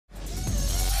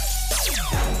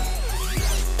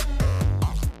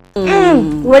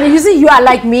When you see, you are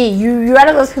like me. You are one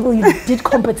of those people. You did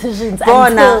competitions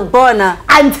Bona.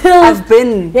 until I've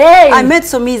been. Hey. I met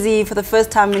Somizi for the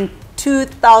first time in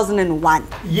 2001.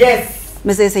 Yes.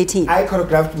 Miss S18. I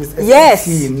choreographed Miss S18. Yes.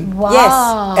 Wow.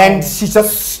 Yes. And she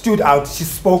just stood out. She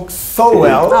spoke so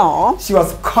well. Aww. She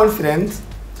was confident.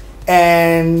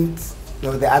 And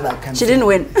no, the other can't. She didn't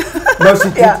win. No, she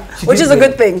did. Yeah. Which is a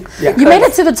good thing. Yeah. You made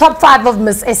it to the top 5 of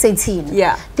Miss S18.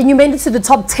 Yeah. Then you made it to the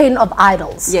top 10 of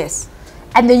Idols. Yes.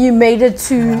 And then you made it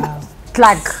to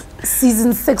like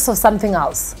season 6 of something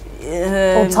else.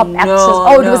 Or top actress.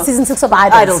 It was season 6 of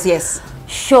Idols. Idols, yes.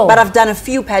 Sure. But I've done a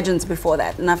few pageants before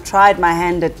that, and I've tried my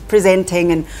hand at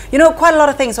presenting and, you know, quite a lot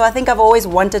of things. So I think I've always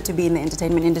wanted to be in the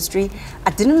entertainment industry. I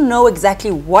didn't know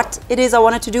exactly what it is I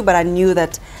wanted to do, but I knew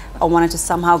that I wanted to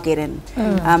somehow get in.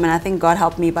 And I think God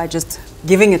helped me by just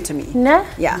giving it to me. Nah?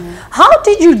 Yeah. How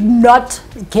did you not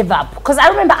give up? Because I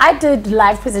remember I did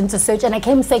live presenter search and I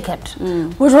came second,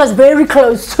 which was very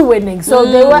close to winning. So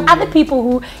there were other people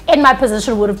who in my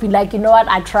position would have been like, you know what,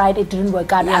 I tried, it didn't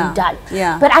work out, I'm done.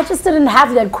 Yeah. But I just didn't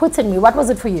have that quit in me. What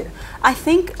was it for you? I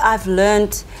think I've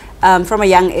learned from a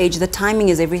young age that timing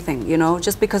is everything, you know.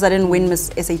 Just because I didn't win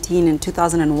Miss S18 in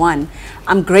 2001,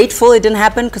 I'm grateful it didn't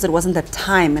happen because it wasn't the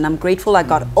time, and I'm grateful I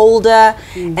got older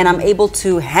and I'm able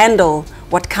to handle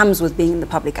what comes with being in the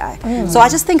public eye. So I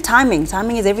just think timing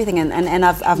is everything, and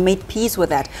I've made peace with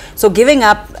that. So giving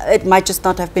up, it might just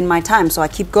not have been my time, so I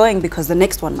keep going because the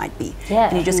next one might be.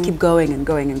 And you just keep going and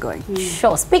going and going.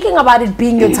 Sure. Speaking about it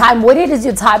being your time, when it is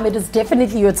your time, it is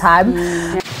definitely your time.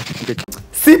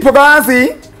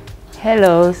 Siphokazi.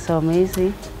 Hello, so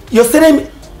amazing. Your surname,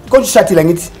 go to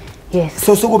language. Yes.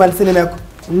 So go surname.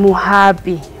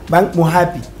 Muhabi.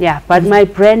 Muhabi. Yeah, but my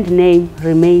brand name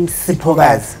remains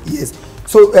Siphokazi. Yes.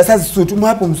 So as Sutu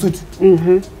Muhabi Msutu.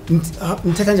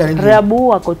 Mteka njani?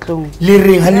 Rabuwa kotlong.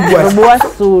 Liring halibwa. Rabuwa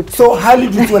Sutu. So how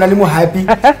did you when I'm happy?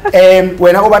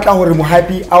 When I batla hore mo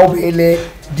happy, I'll be ele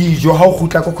dijo ha o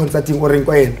khutla ko concerting o reng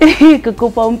kwa ena. Ke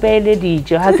kopa o mpele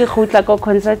dijo. Ha ke khutla ko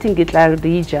concerting ke tla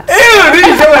dija.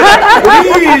 Dijo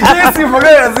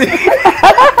Siphokazi.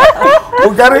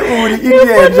 Ukare uri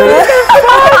Indian.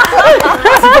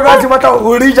 Siphokazi batla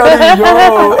o dija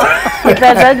dijo.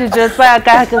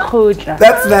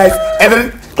 That's nice. And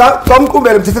then Tom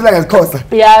Kumber mthisela ngekhosa.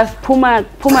 Yes, phuma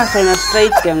sona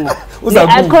straight ke ngo.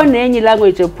 Akho nenye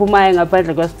language ephuma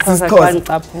ngaphandle kwesiXhosa xa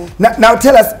ngicaphu. Now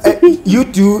tell us, you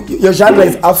do your genre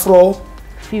is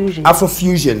Fusion.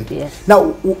 Afro-fusion. Yes.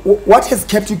 Now what has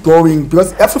kept you going?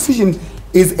 Because Afro-fusion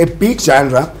is a big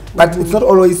genre, but it's not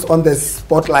always on the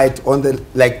spotlight, on the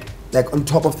like on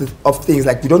top of things.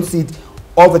 Like we don't see it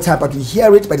all the time, but we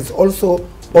hear it, but it's also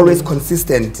always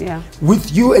consistent. Yeah.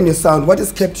 With you and your sound, what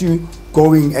has kept you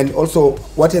going, and also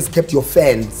what has kept your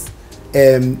fans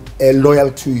loyal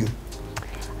to you?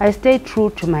 I stay true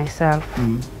to myself.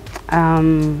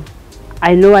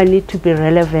 I know I need to be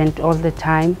relevant all the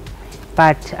time,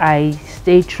 but I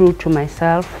stay true to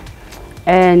myself.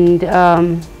 And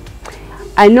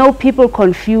I know people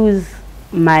confuse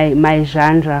my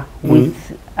genre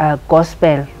with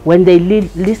gospel. When they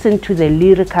listen to the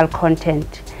lyrical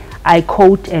content, I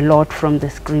quote a lot from the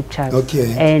scriptures.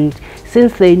 Okay. And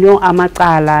since they know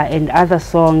Amakala and other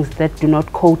songs that do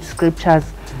not quote scriptures,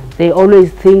 they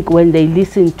always think when they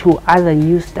listen to other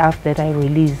new stuff that I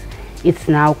release, it's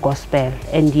now gospel.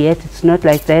 And yet it's not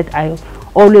like that. I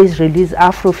always release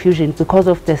Afro-fusion because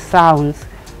of the sounds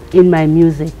in my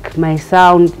music. My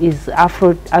sound is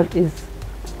is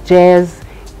jazz,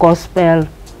 gospel,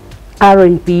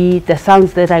 R&B. The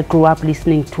sounds that I grew up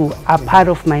listening to are part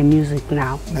of my music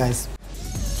now. Nice.